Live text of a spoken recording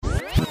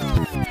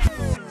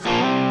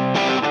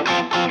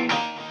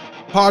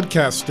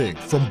Podcasting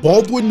from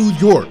Baldwin, New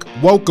York,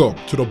 welcome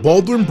to the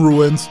Baldwin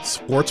Bruins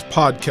Sports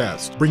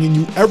Podcast, bringing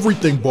you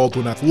everything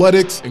Baldwin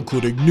athletics,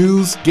 including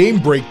news, game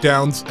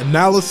breakdowns,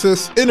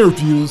 analysis,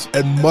 interviews,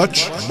 and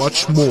much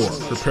more.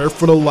 Prepare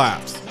for the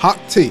laughs, hot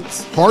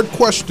takes, hard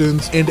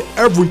questions, and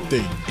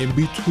everything in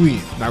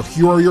between. Now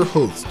here are your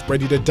hosts,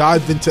 ready to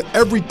dive into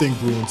everything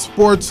Bruins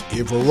sports,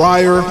 Ava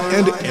Ryer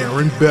and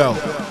Aaron Bell.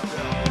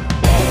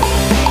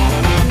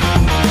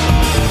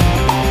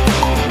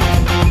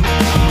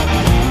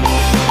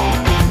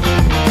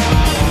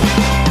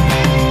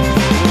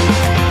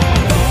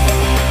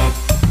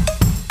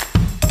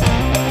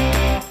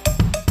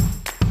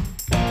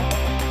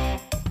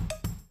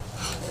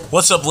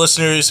 What's up,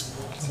 listeners?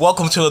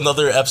 Welcome to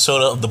another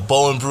episode of the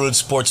Baldwin Bruins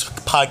Sports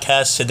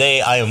Podcast.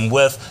 Today, I am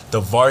with the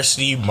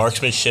varsity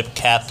marksmanship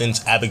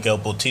captains Abigail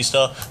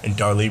Bautista and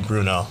Darlene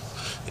Bruno.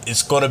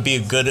 It's going to be a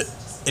good,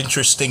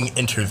 interesting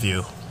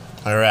interview.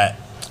 All right.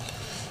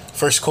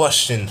 First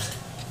question.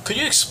 Could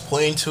you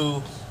explain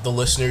to the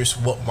listeners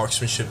what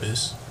marksmanship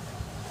is?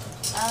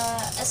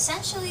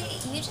 Essentially,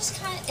 you just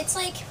it's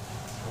like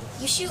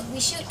we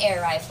shoot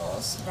air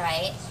rifles,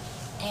 right?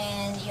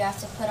 And you have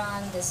to put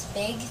on this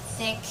big,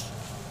 thick,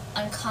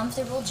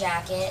 uncomfortable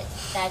jacket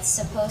that's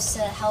supposed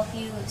to help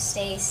you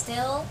stay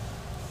still,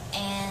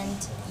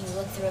 and you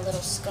look through a little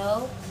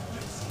scope,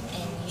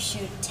 and you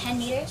shoot 10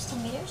 meters,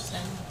 10 yards? Yeah,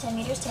 10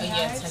 meters. I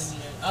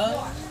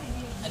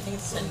think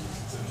it's 10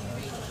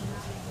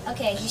 meters.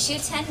 Okay, you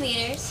shoot 10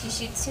 meters, you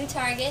shoot 2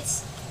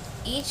 targets,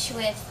 each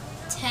with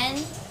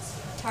 10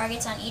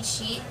 targets on each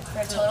sheet for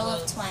a total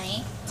of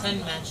 20. 10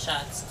 match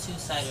shots, 2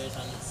 siders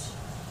on each.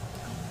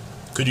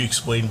 Could you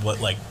explain what,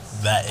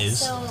 that is?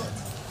 So,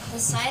 the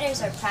siders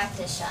are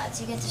practice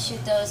shots. You get to shoot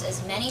those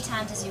as many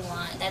times as you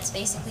want. That's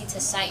basically to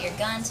sight your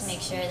gun to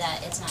make sure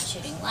that it's not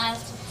shooting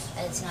left,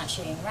 that it's not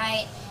shooting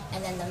right.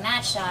 And then the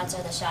match shots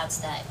are the shots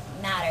that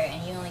matter,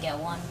 and you only get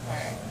 1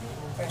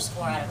 per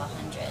score out of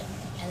 100.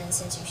 And then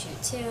since you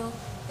shoot 2,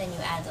 then you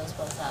add those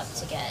both up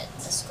to get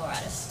a score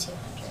out of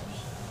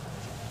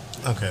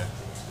 200. Okay.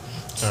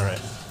 All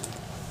right.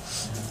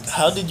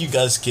 How did you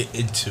guys get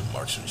into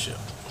marksmanship?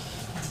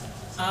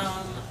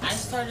 I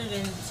started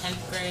in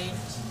 10th grade,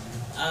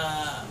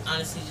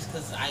 honestly just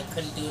because I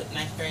couldn't do it in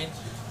 9th grade,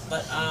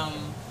 but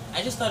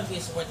I just thought it'd be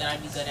a sport that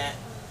I'd be good at,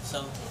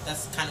 so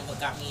that's kind of what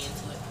got me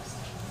into it.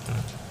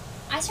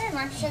 I started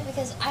marksmanship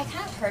because I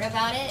kind of heard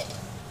about it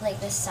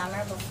this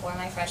summer before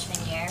my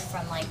freshman year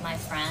from my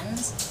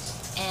friends,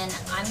 and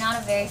I'm not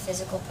a very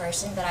physical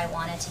person, but I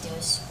wanted to do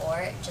a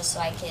sport just so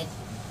I could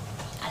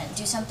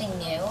do something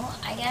new,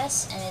 I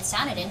guess, and it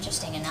sounded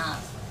interesting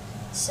enough.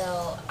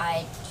 So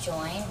I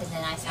joined, and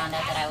then I found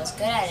out that I was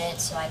good at it,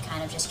 so I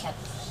kind of just kept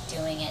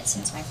doing it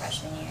since my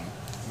freshman year.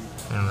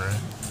 All right.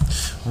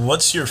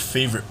 What's your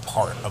favorite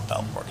part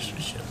about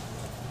marksmanship?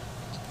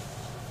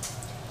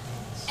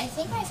 I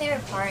think my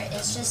favorite part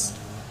is just,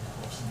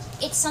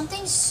 it's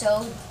something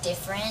so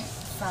different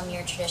from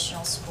your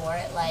traditional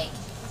sport.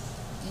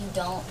 You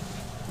don't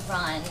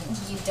run,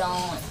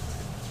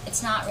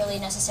 it's not really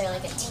necessarily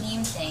a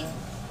team thing.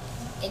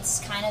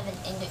 It's kind of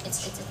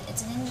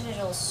it's an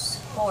individual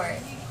sport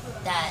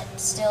that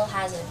still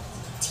has a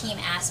team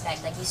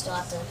aspect. You still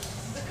have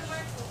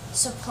to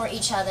support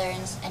each other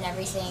and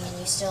everything, and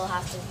you still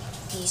have to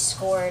be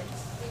scored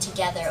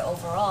together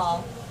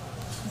overall.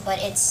 But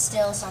it's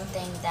still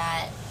something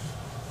that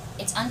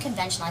it's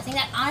unconventional. I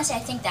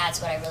think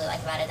that's what I really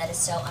like about it. That it's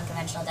so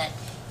unconventional that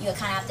you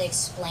kind of have to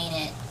explain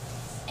it,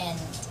 and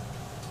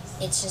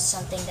it's just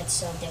something that's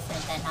so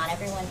different that not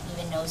everyone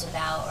even knows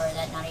about, or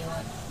that not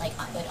everyone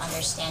would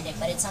understand it.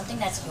 But it's something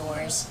that's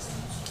yours,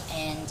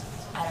 and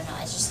I don't know.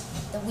 It's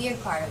just the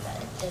weird part of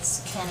it. It's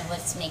kind of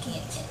what's making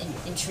it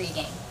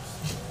intriguing.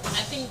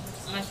 I think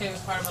my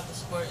favorite part about the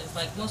sport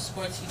is most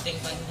sports you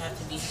think you have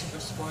to be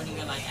super sporty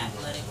or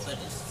athletic, but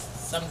it's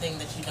something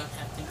that you don't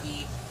have to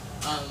be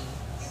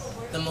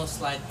the most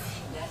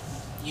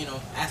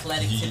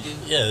athletic to do.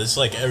 Yeah, it's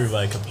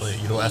everybody can play.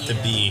 You don't have to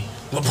be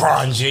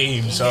LeBron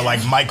James or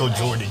Michael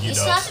Jordan, You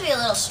still have to be a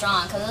little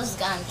strong, because those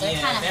guns,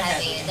 they're kind of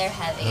heavy. They're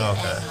heavy,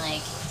 okay.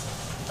 and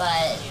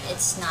but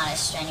it's not as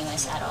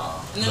strenuous at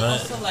all. And then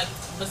also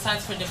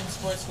besides for different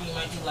sports where you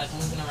might be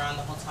moving around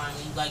the whole time,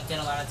 you get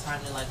a lot of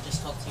time to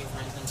just talk to your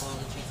friends and go on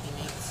with your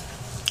teammates.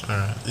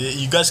 Alright.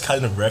 You guys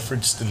kind of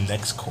referenced the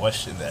next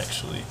question,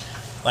 actually.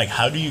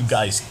 How do you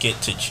guys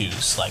get to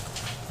choose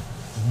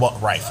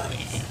what rifle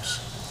you use?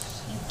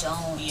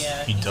 Don't.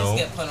 Yeah, you don't?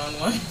 Just get put on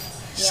one.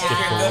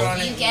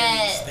 Yeah, you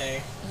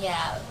get,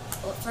 yeah,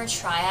 for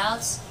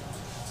tryouts,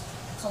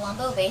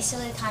 Colombo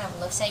basically kind of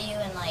looks at you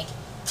and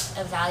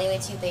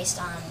evaluates you based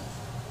on,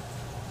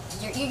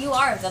 you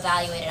are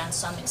evaluated on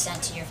some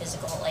extent to your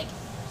physical,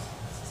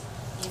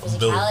 your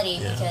physicality,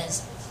 yeah.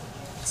 Because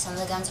some of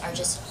the guns are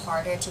just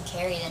harder to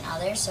carry than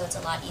others, so it's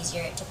a lot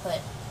easier to put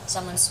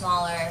someone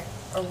smaller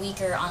or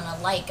weaker on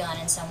a light gun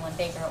and someone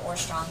bigger or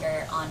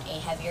stronger on a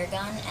heavier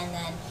gun, and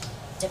then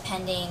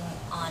depending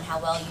on how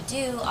well you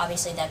do,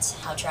 obviously that's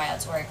how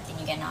tryouts work, then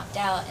you get knocked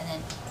out, and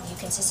then if you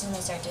consistently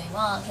start doing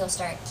well, he'll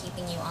start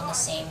keeping you on the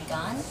same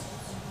gun.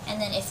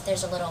 And then if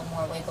there's a little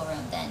more wiggle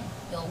room, then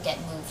you'll get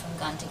moved from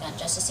gun to gun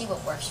just to see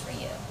what works for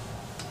you.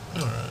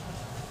 Alright.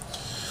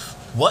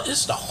 What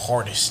is the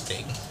hardest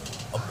thing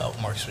about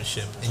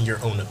marksmanship, in your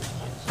own opinion?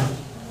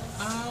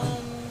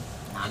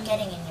 Not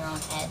getting in your own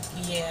head.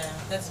 Yeah,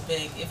 that's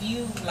big. If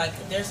you, like,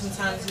 there's some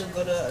times you'll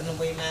go to an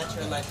away match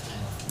or, like,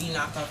 be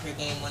knocked off your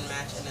game one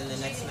match, and then the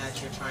next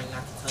match you're trying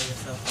not to tell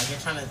yourself. Like, you're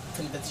trying to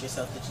convince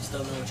yourself that you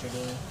still know what you're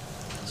doing.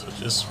 So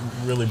just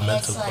really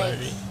mental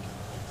clarity.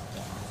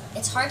 Yeah.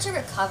 It's hard to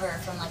recover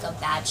from, like, a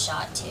bad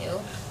shot,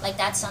 too. Like,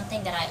 that's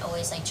something that I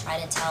always, like,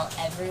 try to tell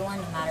everyone,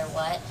 no matter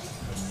what.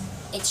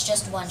 It's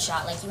just one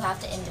shot. Like, you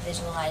have to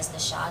individualize the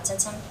shots at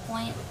some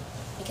point.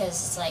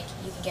 Because it's like,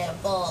 you can get a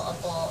bull,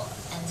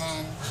 and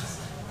then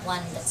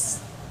one that's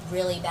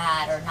really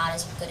bad or not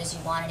as good as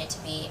you wanted it to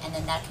be, and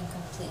then that can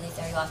completely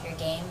throw you off your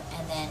game,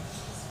 and then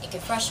it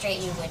could frustrate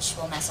you, which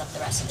will mess up the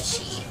rest of the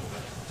sheet.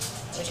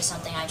 Which is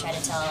something I try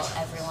to tell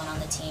everyone on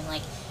the team,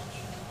 like,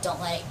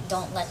 don't let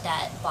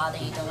that bother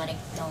you, don't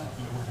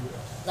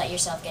let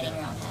yourself get in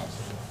your own head.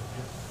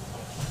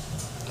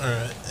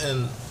 Alright,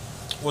 and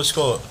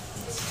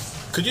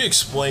could you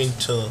explain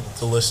to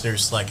the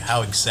listeners, like,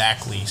 how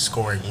exactly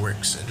scoring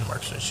works in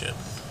marksmanship?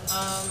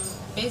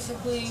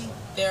 Basically,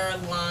 there are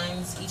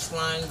lines. Each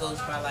line goes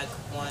by, like,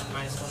 1,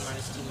 -1,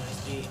 -2,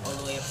 -3, all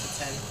the way up to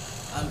 10.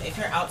 If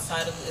you're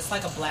outside of it's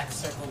like a black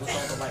circle with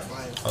all the white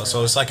lines. Oh,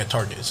 so it's like a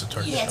target. It's a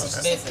target. Yeah, it's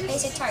okay. just a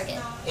basic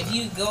target. If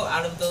you go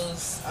out of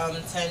those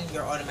 10,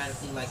 you're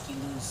automatically, like, you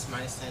lose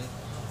 -10.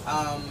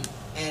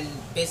 And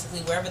basically,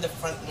 wherever the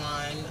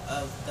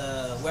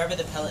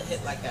pellet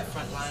hit, like that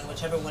front line,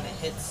 whichever one it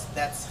hits,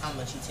 that's how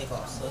much you take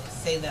off. So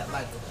say that,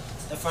 like,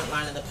 the front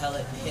line of the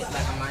pellet hit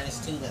like a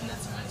 -2, then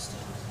that's a -2.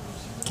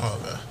 Oh,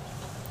 okay.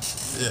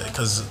 Yeah,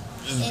 because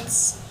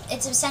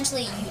it's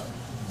essentially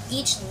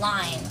each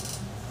line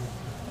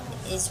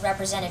is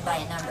represented by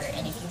a number,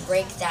 and if you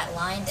break that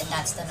line, then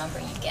that's the number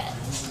you get.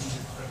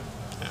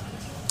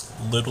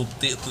 Little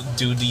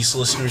do these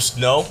listeners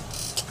know,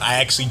 I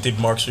actually did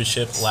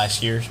marksmanship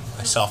last year,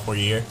 my sophomore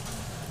year.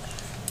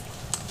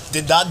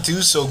 Did not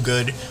do so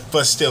good,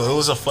 but still, it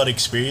was a fun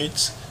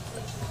experience.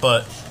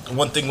 But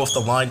one thing with the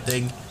line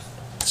thing,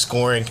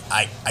 scoring,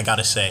 I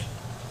gotta say,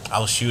 I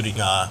was shooting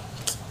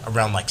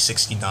around like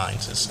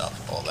 69s and stuff,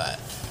 all that.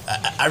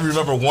 I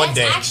remember one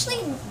day.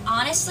 Actually,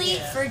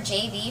 honestly, for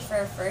JV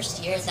for first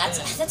year,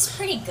 that's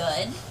pretty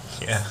good.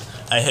 Yeah,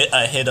 I think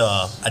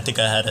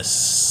I had a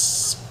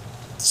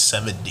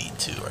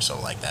 72 or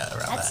something like that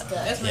around That's that.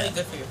 good. That's really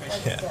good for your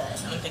first year. That's good. I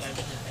don't think I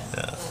did that.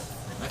 Yeah.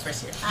 My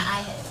first year.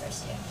 I hit it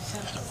first year.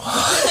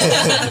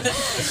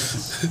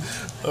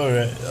 All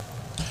right.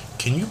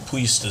 Can you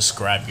please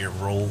describe your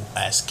role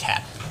as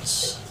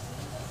captains?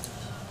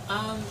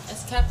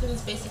 As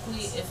captains,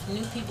 basically, if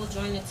new people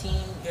join the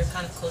team, you're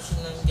kind of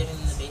coaching them, giving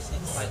them the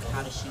basics, like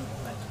how to shoot,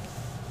 like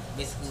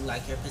basically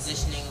like your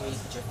positioning, where you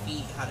put your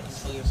feet, how to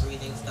control your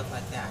breathing, stuff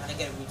like that, how to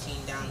get a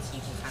routine down so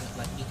you can kind of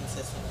like be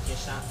consistent with your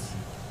shots.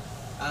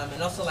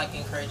 And also like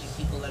encouraging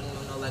people, letting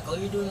them know like, oh,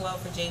 you're doing well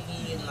for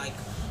JV, and like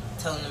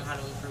telling them how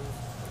to improve.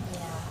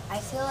 Yeah, I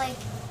feel like,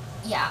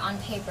 on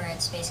paper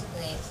it's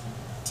basically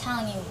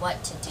telling you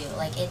what to do.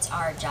 Like, it's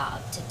our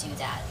job to do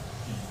that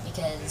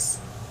because,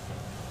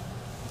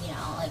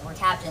 like, we're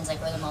captains,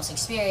 like, we're the most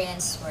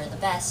experienced, we're the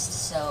best,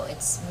 so it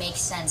makes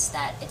sense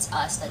that it's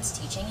us that's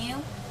teaching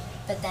you.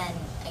 But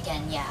then,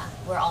 again,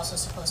 we're also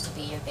supposed to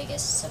be your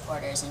biggest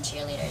supporters and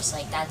cheerleaders.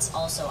 Like, that's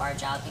also our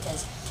job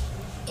because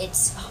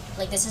it's,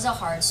 like, this is a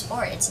hard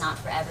sport. It's not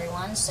for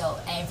everyone,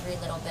 so every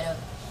little bit of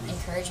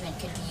encouragement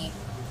could be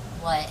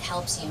what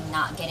helps you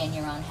not get in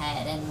your own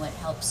head and what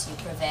helps you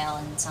prevail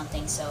in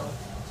something so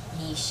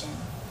niche and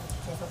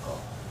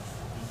difficult.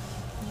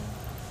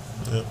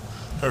 Yep.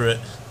 All right.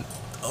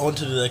 On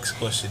to the next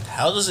question.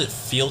 How does it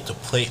feel to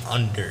play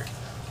under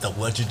the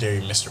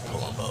legendary Mr.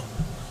 Palumbo?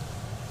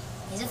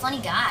 He's a funny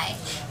guy.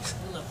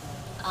 Yeah.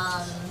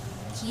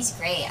 He's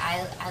great.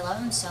 I love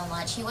him so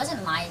much. He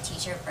wasn't my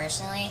teacher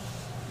personally,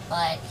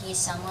 but he's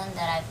someone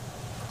that I've,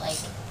 like,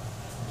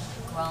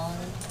 grown,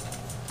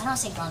 I don't want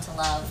to say grown to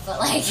love, but,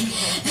 like,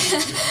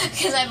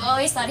 because I've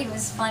always thought he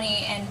was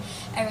funny and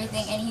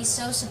everything, and he's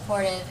so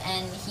supportive,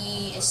 and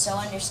he is so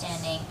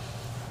understanding,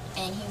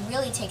 and he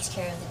really takes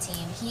care of the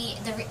team.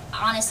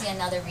 Honestly,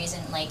 another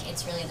reason, like,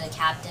 it's really the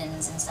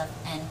captains and stuff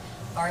and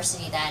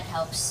varsity that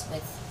helps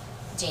with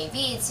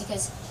JV, it's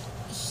because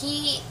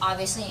he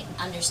obviously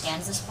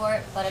understands the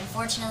sport, but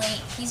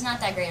unfortunately, he's not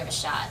that great of a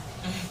shot.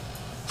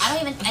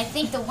 I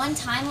think the one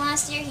time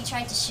last year he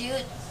tried to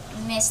shoot,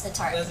 missed the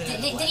target.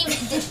 It didn't even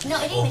hit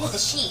the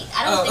sheet.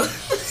 I don't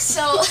think,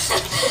 so,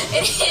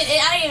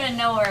 I don't even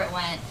know where it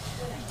went.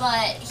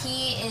 But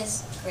he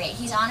is great.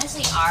 He's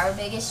honestly our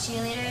biggest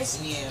cheerleaders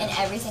in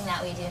everything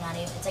that we do,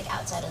 it's like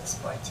outside of the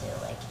sport too.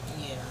 Like,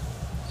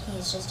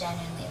 he's just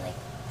genuinely, like,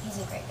 he's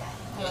a great guy.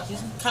 I love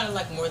He's him. kind of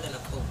like more than a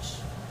coach.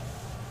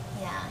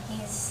 Yeah,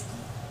 he's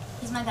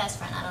my best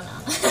friend. I don't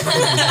know.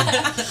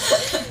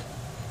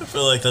 I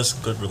feel like that's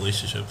a good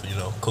relationship,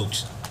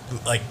 coach,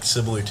 like,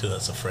 similar to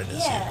as a friend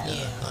is. Yeah.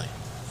 Like,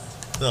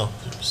 no,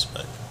 due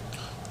respect.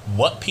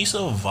 What piece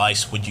of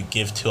advice would you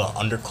give to an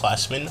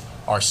underclassman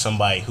or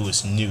somebody who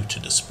is new to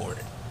the sport?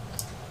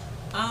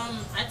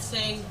 I'd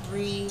say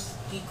breathe,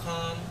 be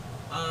calm.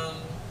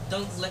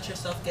 Don't let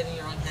yourself get in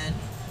your own head.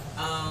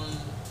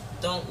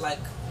 Don't, like,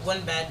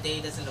 one bad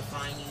day doesn't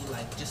define you.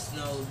 Like, just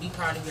know, be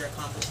proud of your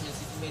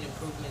accomplishments. If you made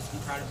improvements, be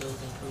proud of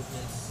those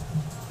improvements.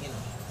 You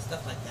know,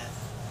 stuff like that.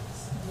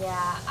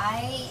 Yeah,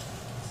 I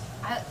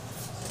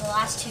the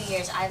last 2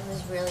 years I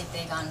was really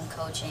big on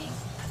coaching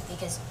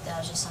because that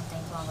was just something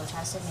Colombo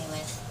trusted me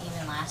with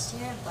even last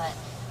year. But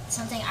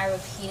something I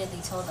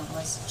repeatedly told them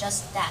was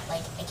just that.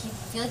 Like,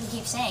 feel like you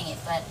keep saying it,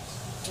 but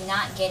do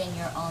not get in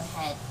your own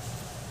head.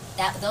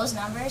 Those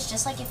numbers,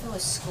 just like if it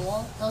was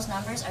school, those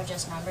numbers are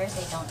just numbers.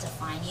 They don't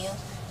define you.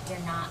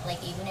 You're not,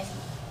 like, even if,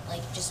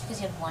 like, just because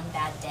you have one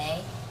bad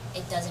day,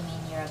 it doesn't mean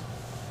you're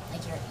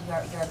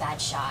a bad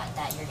shot,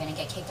 that you're gonna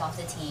get kicked off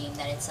the team,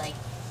 that it's like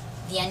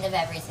the end of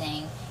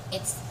everything.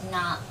 It's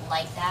not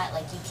like that.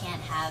 Like, you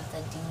can't have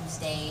the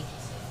doomsday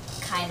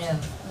kind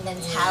of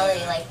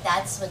mentality. Yeah. Like,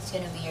 that's what's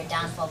gonna be your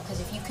downfall, because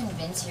if you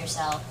convince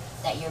yourself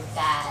that you're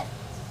bad,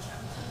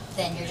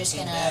 then you're just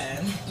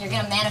gonna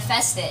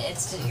manifest it.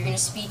 You're gonna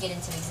speak it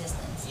into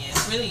existence. Yeah,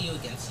 it's really you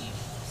against you.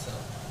 So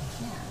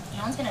Yeah,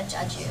 no one's gonna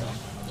judge you.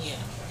 yeah.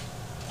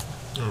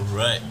 All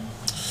right.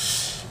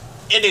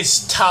 It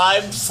is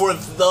time for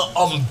the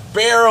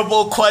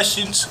unbearable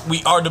questions.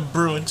 We are the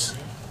Bruins.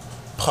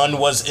 Pun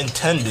was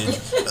intended.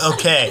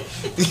 Okay.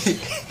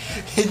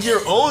 In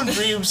your own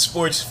dream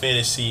sports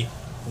fantasy,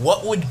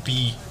 what would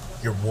be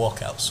your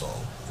walkout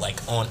song?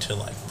 Like, onto,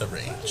 like, the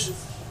range?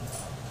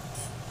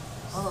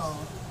 Oh.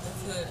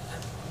 That's good.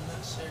 I'm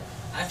not sure.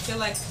 I feel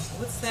like,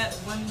 what's that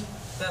one,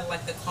 that,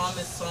 like, the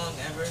calmest song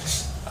ever?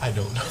 I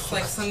don't know. It's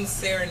like some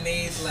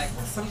serenade, like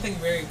something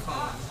very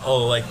calm.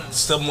 Oh, like I don't know.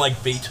 some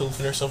like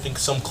Beethoven or something,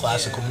 some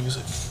classical Yeah.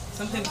 music.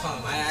 Something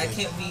calm. I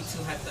can't be too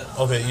hyped up.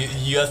 Okay,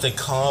 you have to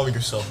calm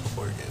yourself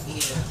before you game.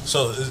 Yeah.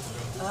 So,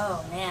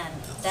 Oh man,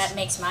 that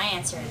makes my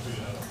answer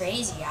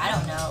crazy. I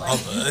don't know, like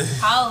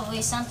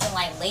probably something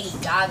like Lady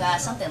Gaga,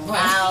 something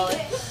loud,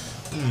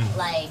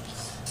 like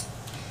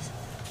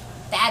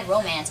Bad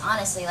Romance.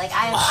 Honestly, like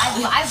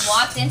I've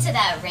walked into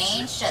that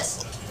range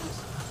just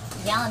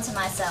yelling to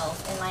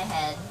myself in my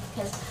head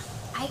because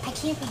I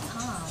can't be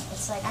calm.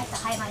 It's like I have to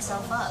hype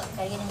myself up.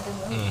 Gotta get in a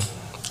good mood.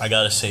 I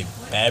gotta say,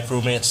 Bad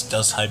Romance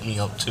does hype me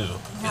up too.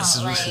 It's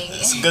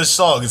a good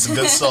song. It's a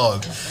good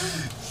song.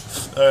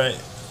 All right,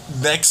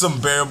 next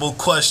unbearable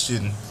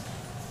question.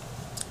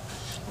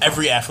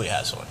 Every athlete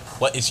has one.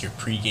 What is your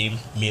pregame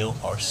meal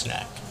or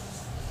snack?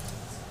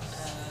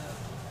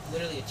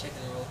 Literally a chicken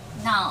roll.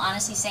 No,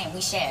 honestly, same.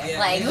 We share. Yeah.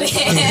 Like,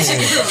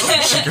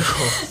 Chicken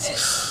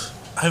rolls.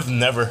 I've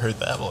never heard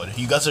that one.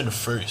 You guys are the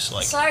first.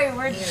 Like, sorry,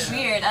 we're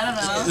weird. I don't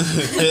know.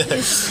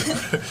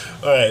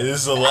 all right, this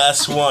is the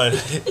last one.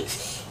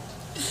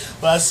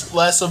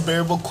 Last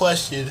unbearable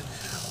question.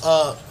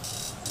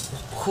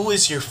 Who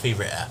is your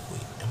favorite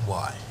athlete and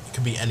why? It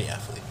could be any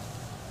athlete.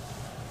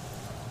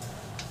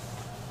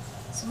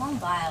 Simone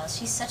Biles,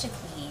 she's such a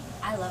queen.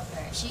 I love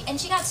her.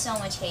 She got so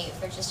much hate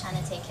for just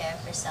trying to take care of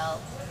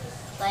herself.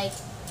 Like,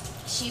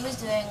 she was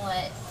doing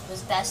what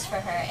was best for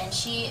her, and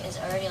she is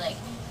already like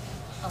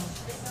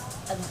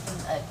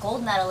a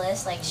gold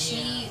medalist. Like,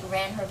 she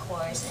ran her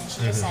course, and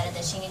she decided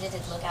that she needed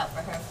to look out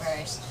for her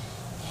first.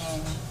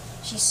 And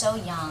she's so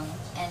young,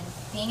 and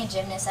being a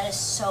gymnast, that is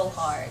so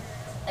hard.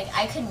 Like,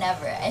 I could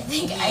never. I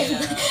think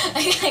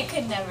I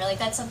could never. Like,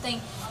 that's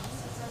something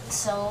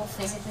so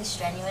physically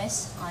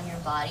strenuous on your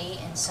body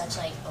in such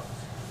like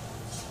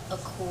a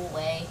cool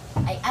way.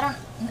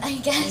 I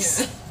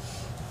guess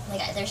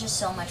like there's just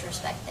so much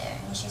respect there,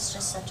 and she's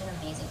just such an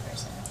amazing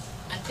person.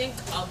 I think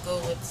I'll go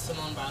with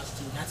Simone Biles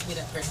too. Not to be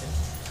that person,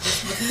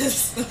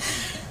 just because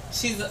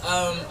she's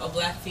a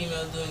black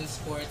female doing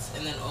sports,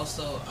 and then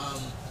also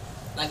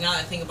like now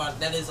that I think about it,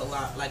 that is a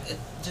lot. Like it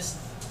just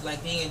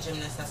like being a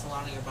gymnast, that's a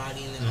lot on your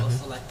body, and then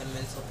also like the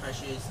mental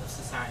pressures of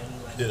society.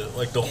 Like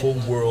Like the whole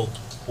world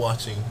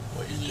watching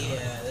what you're doing.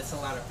 Yeah, that's a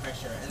lot of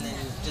pressure, and then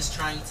just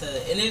trying to,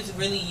 and it's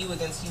really you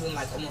against you in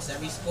like almost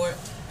every sport,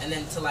 and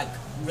then to like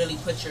really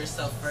put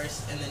yourself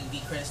first, and then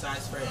be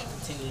criticized for it and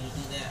continue to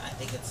do that. I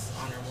think it's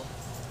honorable.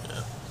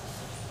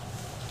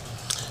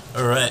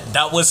 All right,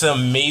 that was an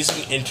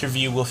amazing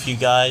interview with you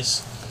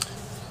guys.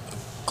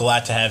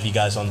 Glad to have you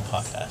guys on the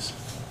podcast.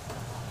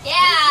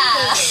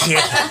 Yeah.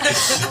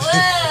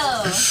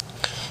 Whoa.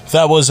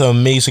 That was an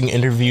amazing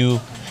interview.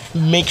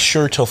 Make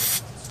sure to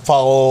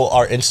follow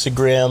our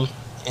Instagram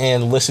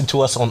and listen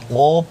to us on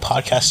all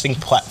podcasting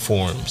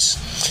platforms.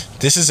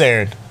 This is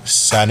Aaron,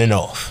 signing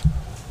off.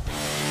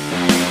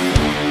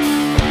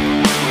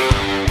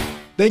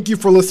 Thank you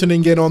for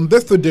listening in on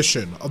this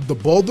edition of the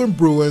Baldwin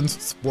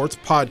Bruins Sports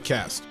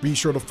Podcast. Be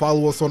sure to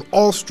follow us on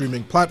all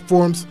streaming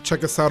platforms.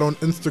 Check us out on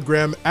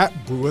Instagram at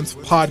Bruins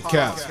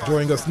Podcast.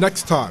 Join us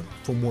next time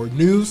for more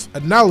news,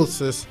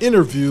 analysis,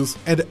 interviews,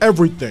 and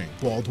everything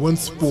Baldwin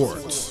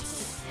Sports.